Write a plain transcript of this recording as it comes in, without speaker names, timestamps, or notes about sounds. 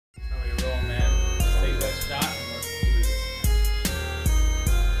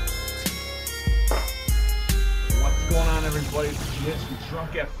everybody, it's Nidge from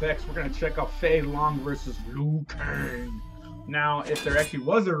Drunk FX. We're going to check out Fei Long versus Liu Kang. Now, if there actually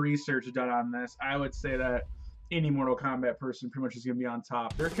was a research done on this, I would say that any Mortal Kombat person pretty much is going to be on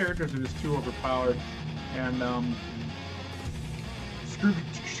top. Their characters are just too overpowered, and Screw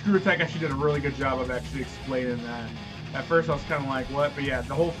Attack actually did a really good job of actually explaining that. At first I was kind of like, what? But yeah,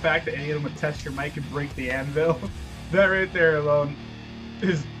 the whole fact that any of them would test your mic and break the anvil, that right there alone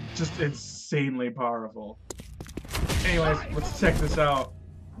is just insanely powerful. Anyways, let's check this out.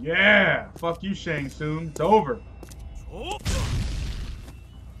 Yeah! Fuck you, Shang Tsung. It's over.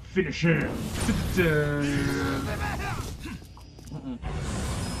 Finish him.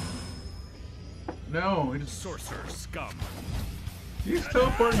 No, he just... Sorcerer scum. He's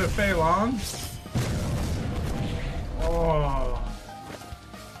teleporting to Fei Long? Oh.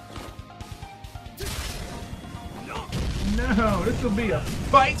 No, this will be a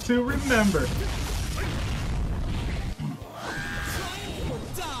fight to remember.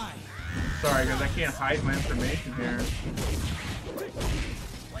 Sorry, guys, I can't hide my information here.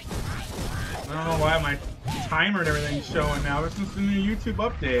 I don't know why my timer and everything's showing now. This is the new YouTube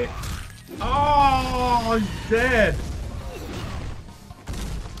update. Oh, he's dead.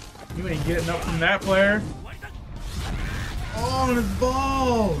 You ain't getting up from that, player. Oh, and his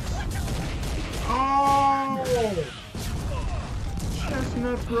balls. Oh.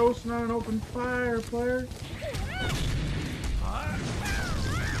 Chestnuts roasting on an open fire, player.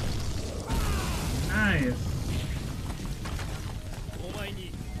 Nice.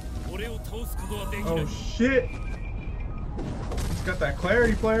 Oh shit! He's got that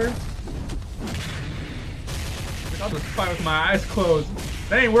clarity, player. I'll just fight with my eyes closed.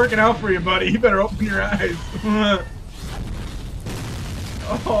 That ain't working out for you, buddy. You better open your eyes.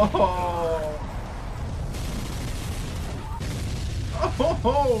 Oh.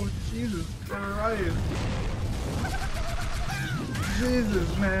 Oh, Jesus Christ.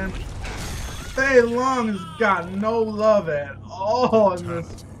 Jesus, man. Fei Long has got no love at all in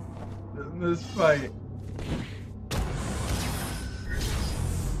this fight.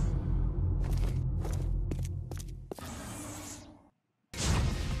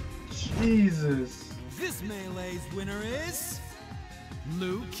 Jesus. This melee's winner is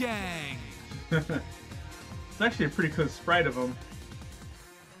Liu Kang. It's actually a pretty good sprite of him.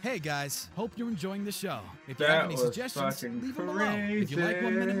 Hey guys, hope you're enjoying the show. If you That have any was suggestions, fucking leave them below. If you like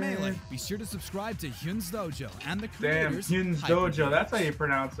 1 Minute Melee, be sure to subscribe to Hyun's Dojo and the Damn, creators. Hyun's Dojo, that's how you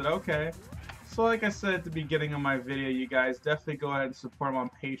pronounce it, okay. So like I said at the beginning of my video, you guys definitely go ahead and support him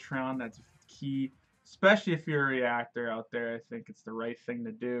on Patreon. That's key, especially if you're a reactor out there. I think it's the right thing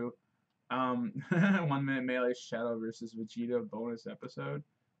to do. 1 Minute Melee Shadow versus Vegeta bonus episode.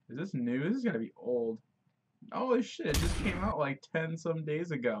 Is this new? This is gonna be old. Holy shit, it just came out like 10 some days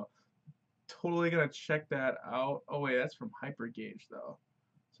ago. Totally gonna check that out. Oh wait, that's from Hypergauge though.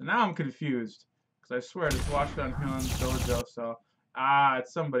 So now I'm confused. Because I swear I just watched it on Hyun's Dojo, so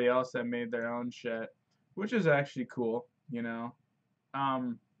it's somebody else that made their own shit. Which is actually cool, you know.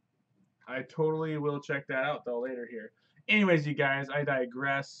 I totally will check that out though later here. Anyways, you guys, I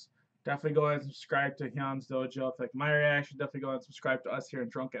digress. Definitely go ahead and subscribe to Hyun's Dojo. If you like my reaction, definitely go ahead and subscribe to us here in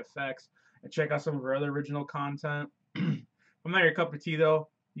Drunk FX. And check out some of our other original content. I'm not your cup of tea though.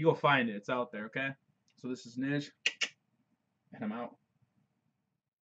 You go find it. It's out there, okay? So this is Nidge, and I'm out.